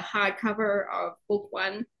do the hardcover of book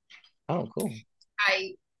one. Oh, cool.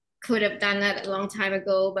 I could have done that a long time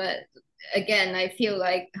ago, but again, I feel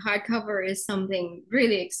like hardcover is something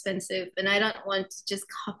really expensive, and I don't want to just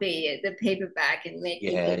copy the paperback and make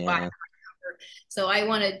Yeah, people buy yeah. hardcover. So I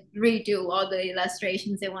want to redo all the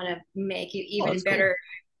illustrations. I want to make it Oh, even that's cool. better.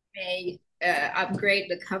 May upgrade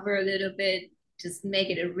the cover a little bit, just make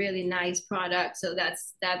it a really nice product. So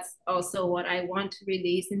that's also what I want to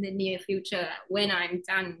release in the near future when I'm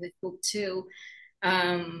done with book two.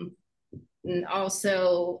 Um, and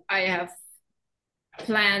also, I have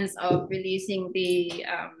plans of releasing the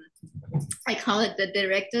I call it the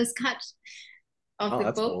director's cut of Oh, the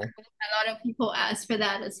that's book. cool. A lot of people ask for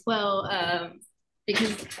that as well,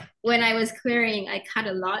 because when I was clearing, I cut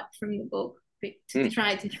a lot from the book to Hmm.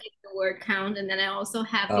 try to fit the word count, and then I also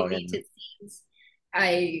have Oh, yeah. deleted scenes.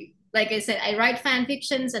 Like I said, I write fan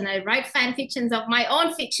fictions, and I write fan fictions of my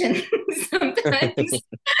own fiction sometimes.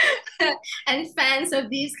 And fans of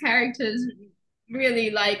these characters really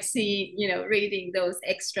like seeing, reading those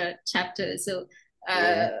extra chapters. So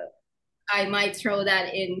Yeah. uh, I might throw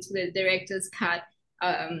that into the director's cut,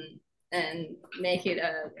 um, and make it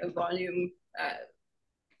a volume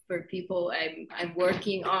for people. I'm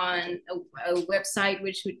working on a website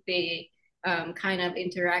which would be kind of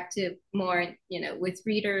interactive, more with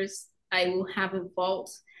readers. I will have a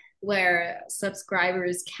vault where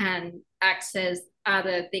subscribers can access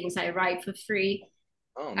other things I write for free.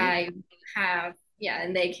 Oh, neat. I have, yeah,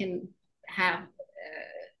 and they can have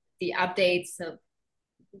the updates of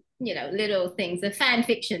little things, the fan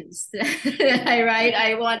fictions that I write.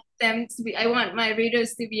 I want my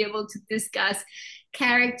readers to be able to discuss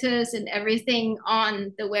characters and everything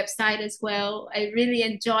on the website as well. I really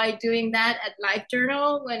enjoy doing that at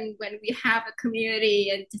LiveJournal when we have a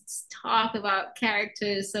community and just talk about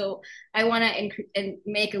characters. So I want to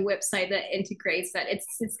make a website that integrates that.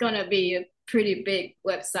 It's gonna be a pretty big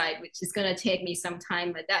website, which is gonna take me some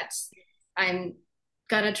time, but I'm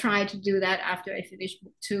gonna try to do that after I finish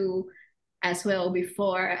book two as well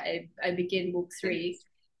before I begin book three.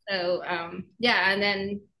 So yeah, and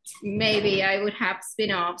then maybe I would have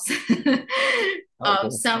spin-offs Oh, of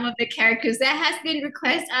cool. some of the characters that has been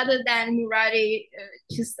requested other than Murari,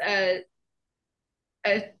 just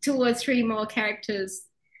two or three more characters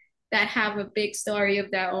that have a big story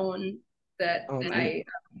of their own that Oh, neat. my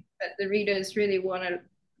that the readers really want to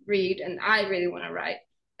read and I really want to write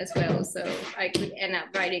as well. So I could end up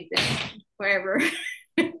writing this forever.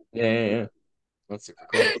 Yeah, yeah, yeah. That's super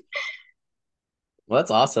cool. Well,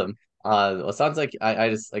 that's awesome. Well, it sounds like I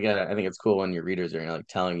just again I think it's cool when your readers are like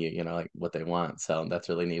telling you, like what they want. So that's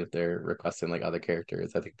really neat if they're requesting like other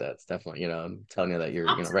characters. I think that's definitely, telling you that you're,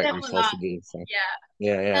 Talk to right where them you're a supposed lot. to be. So Yeah.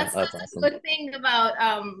 yeah, yeah, that's That's a awesome. good thing about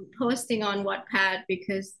posting on Wattpad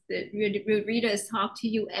because the readers talk to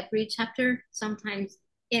you every chapter, sometimes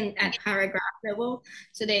in at paragraph level.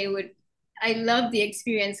 So they would, I love the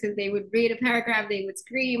experience because they would read a paragraph, they would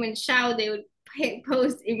scream and shout, they would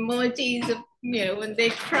post emojis of when they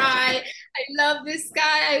cry. I love this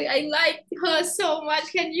guy. I like her so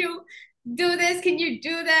much. Can you do this? Can you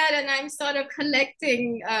do that? And I'm sort of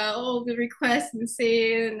collecting all the requests and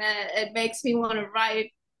seeing that it makes me want to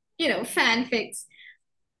write, fanfics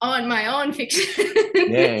on my own fiction.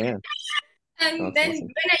 Yeah, yeah, And that's then awesome.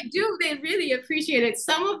 when I do, they really appreciate it.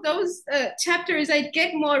 Some of those chapters, I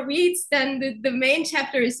get more reads than the main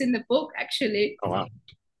chapters in the book, actually. Oh wow,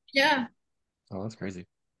 Yeah. oh that's crazy.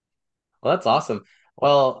 Well, that's awesome.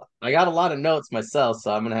 Well, I got a lot of notes myself,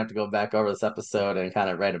 so I'm gonna have to go back over this episode and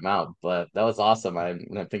kind of write them out. But that was awesome. I'm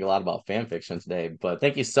gonna think a lot about fan fiction today. But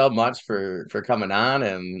thank you so much for coming on.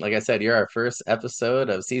 And like I said, you're our first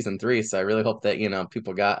episode of season 3, so I really hope that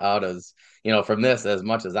people got out as from this as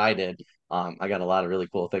much as I did. I got a lot of really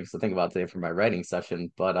cool things to think about today for my writing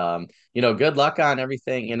session. But good luck on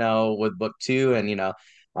everything, with book 2 and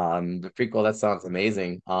the prequel, that sounds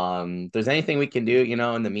amazing. If there's anything we can do,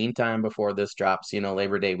 in the meantime before this drops,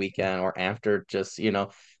 Labor Day weekend or after, just,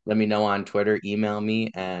 let me know on Twitter, email me,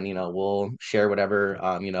 and we'll share whatever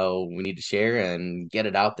we need to share and get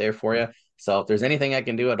it out there for you. So if there's anything I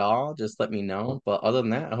can do at all, just let me know. But other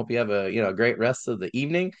than that, I hope you have a great rest of the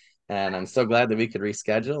evening. And I'm so glad that we could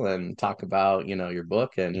reschedule and talk about, your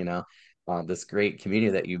book and this great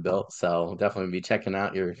community that you built. So definitely be checking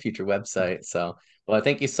out your future website. So well,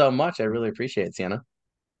 thank you so much. I really appreciate it, Sienna.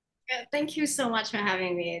 Yeah, thank you so much for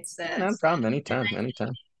having me. It's Yeah, no problem. Anytime,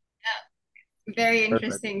 anytime. a very Perfect.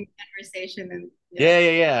 interesting conversation, and yeah. Yeah,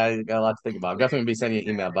 yeah, yeah. I got a lot to think about. I'm definitely gonna be sending you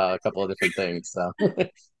an email about a couple of different things. So,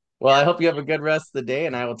 well, I Yeah. hope you have a good rest of the day,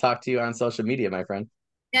 and I will talk to you on social media, my friend.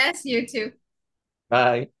 Yes, you too.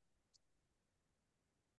 Bye.